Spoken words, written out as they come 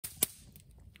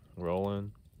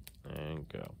Rolling and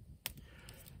go.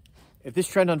 If this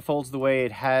trend unfolds the way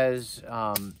it has,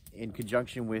 in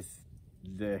conjunction with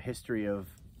the history of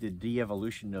the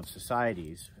de-evolution of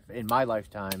societies, in my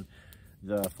lifetime,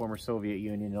 the former Soviet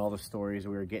Union and all the stories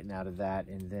we were getting out of that,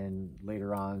 and then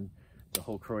later on, the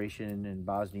whole Croatian and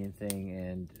Bosnian thing,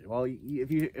 and well,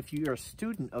 if you're a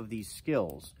student of these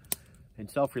skills and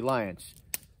self-reliance,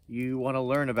 you want to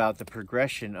learn about the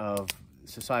progression of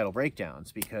societal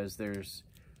breakdowns, because there's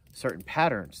certain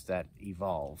patterns that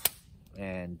evolve,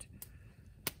 and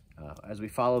as we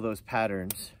follow those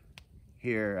patterns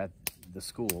here at the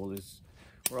school,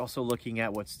 we're also looking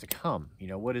at what's to come. You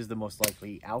know, what is the most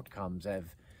likely outcomes of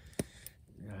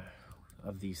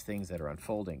these things that are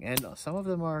unfolding, and some of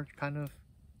them are kind of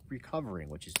recovering,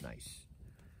 which is nice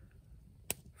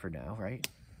for now, right?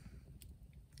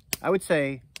 I would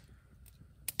say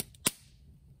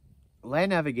land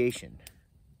navigation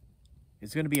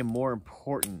is going to be a more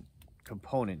important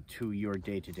component to your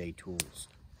day-to-day tools.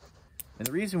 And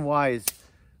the reason why is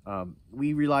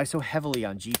we rely so heavily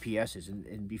on GPSs,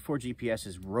 and before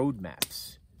GPSs, road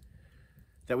maps,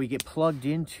 that we get plugged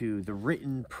into the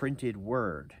written, printed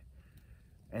word.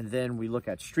 And then we look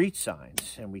at street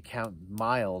signs and we count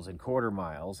miles and quarter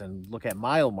miles and look at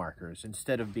mile markers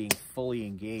instead of being fully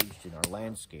engaged in our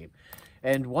landscape.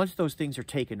 And once those things are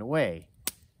taken away,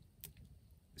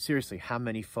 seriously, how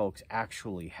many folks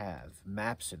actually have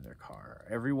maps in their car?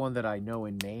 Everyone that I know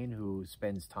in Maine who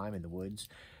spends time in the woods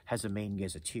has a Maine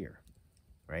Gazetteer,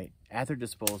 right, at their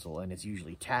disposal, and it's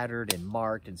usually tattered and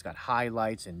marked, and it's got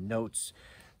highlights and notes,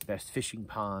 best fishing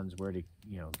ponds, where to,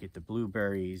 get the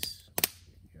blueberries,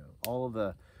 all of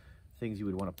the things you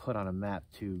would want to put on a map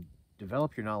to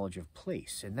develop your knowledge of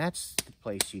place. And that's the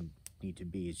place you need to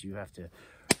be, is you have to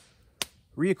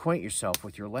reacquaint yourself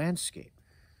with your landscape.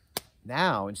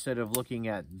 Now, instead of looking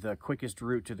at the quickest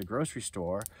route to the grocery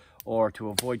store or to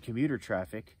avoid commuter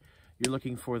traffic, you're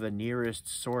looking for the nearest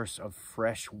source of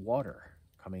fresh water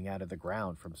coming out of the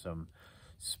ground from some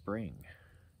spring.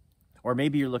 Or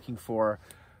maybe you're looking for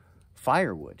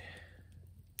firewood.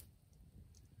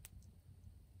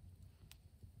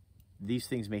 These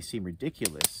things may seem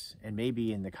ridiculous, and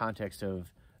maybe in the context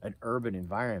of an urban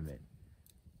environment,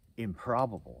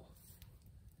 improbable.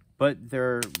 But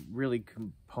they're really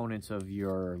components of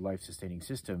your life-sustaining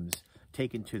systems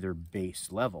taken to their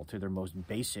base level, to their most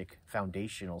basic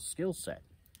foundational skill set.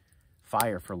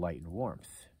 Fire for light and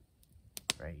warmth,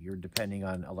 right? You're depending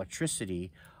on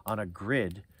electricity on a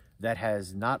grid that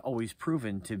has not always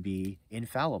proven to be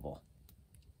infallible.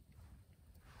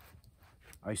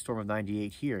 Ice storm of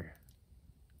 98 here.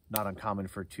 Not uncommon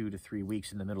for 2 to 3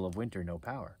 weeks in the middle of winter, no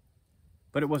power.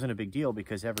 But it wasn't a big deal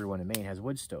because everyone in Maine has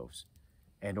wood stoves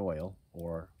and oil,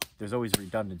 or there's always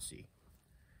redundancy.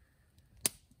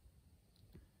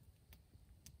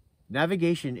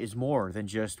 Navigation is more than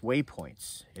just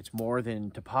waypoints. It's more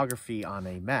than topography on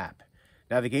a map.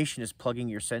 Navigation is plugging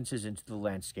your senses into the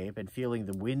landscape and feeling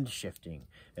the wind shifting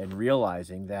and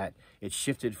realizing that it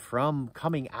shifted from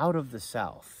coming out of the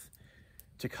south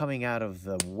to coming out of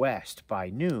the west by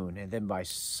noon, and then by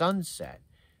sunset,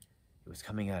 it was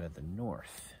coming out of the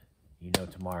north. You know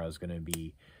tomorrow's going to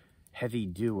be heavy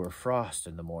dew or frost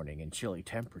in the morning and chilly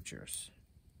temperatures.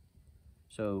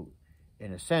 So,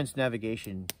 in a sense,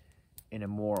 navigation in a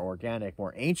more organic,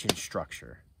 more ancient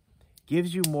structure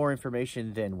gives you more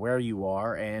information than where you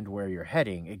are and where you're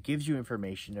heading. It gives you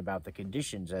information about the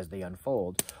conditions as they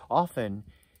unfold, often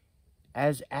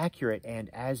as accurate and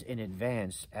as in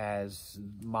advance as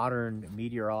modern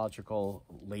meteorological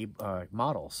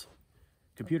models,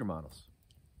 computer models.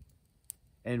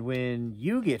 And when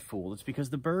you get fooled, it's because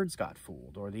the birds got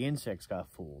fooled, or the insects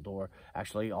got fooled, or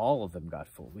actually all of them got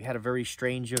fooled. We had a very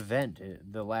strange event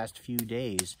the last few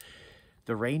days.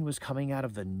 The rain was coming out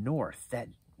of the north. That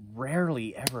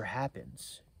rarely ever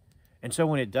happens. And so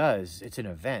when it does, it's an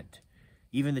event.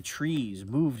 Even the trees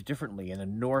moved differently in a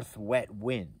north wet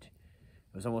wind.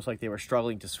 It was almost like they were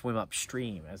struggling to swim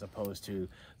upstream as opposed to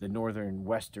the northern,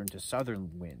 western to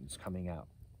southern winds coming out.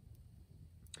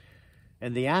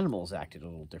 And the animals acted a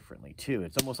little differently too.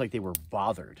 It's almost like they were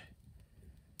bothered.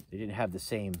 They didn't have the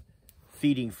same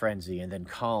feeding frenzy and then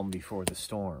calm before the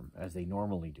storm as they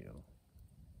normally do.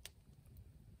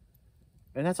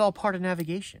 And that's all part of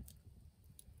navigation.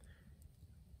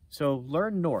 So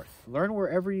learn north. Learn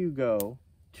wherever you go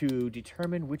to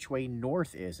determine which way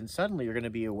north is. And suddenly you're going to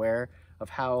be aware of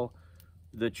how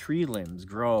the tree limbs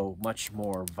grow much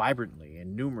more vibrantly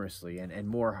and numerously and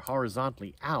more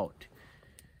horizontally out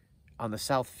on the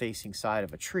south-facing side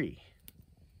of a tree.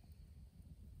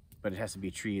 but it has to be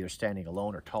a tree either standing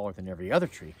alone or taller than every other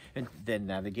tree. And then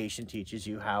navigation teaches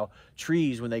you how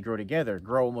trees, when they grow together,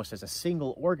 grow almost as a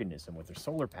single organism with their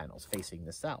solar panels facing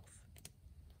the south.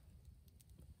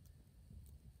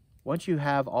 Once you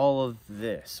have all of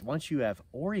this, once you have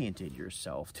oriented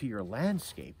yourself to your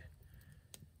landscape,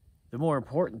 the more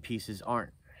important pieces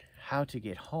aren't how to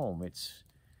get home. It's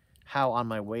how on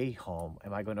my way home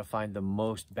am I going to find the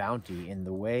most bounty in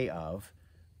the way of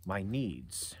my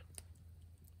needs.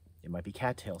 It might be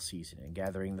cattail season and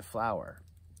gathering the flour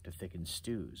to thicken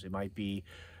stews. It might be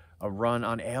a run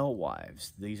on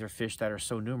alewives. These are fish that are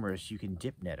so numerous you can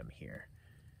dip net them here.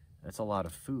 That's a lot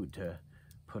of food to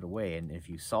put away, and if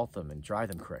you salt them and dry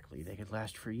them correctly, they could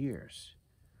last for years.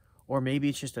 Or maybe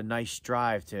it's just a nice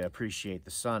drive to appreciate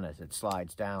the sun as it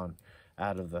slides down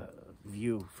out of the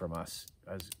view from us,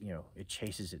 as you know, it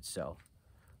chases itself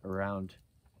around.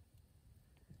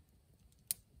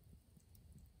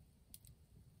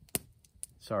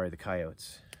 Sorry, the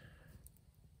coyotes.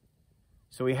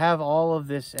 So we have all of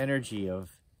this energy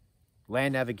of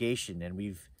land navigation, and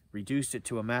we've reduced it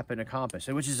to a map and a compass,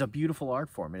 which is a beautiful art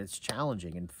form, and it's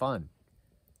challenging and fun.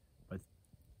 But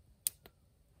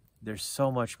there's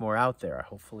so much more out there.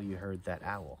 Hopefully you heard that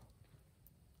owl.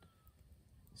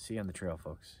 See you on the trail,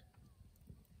 folks.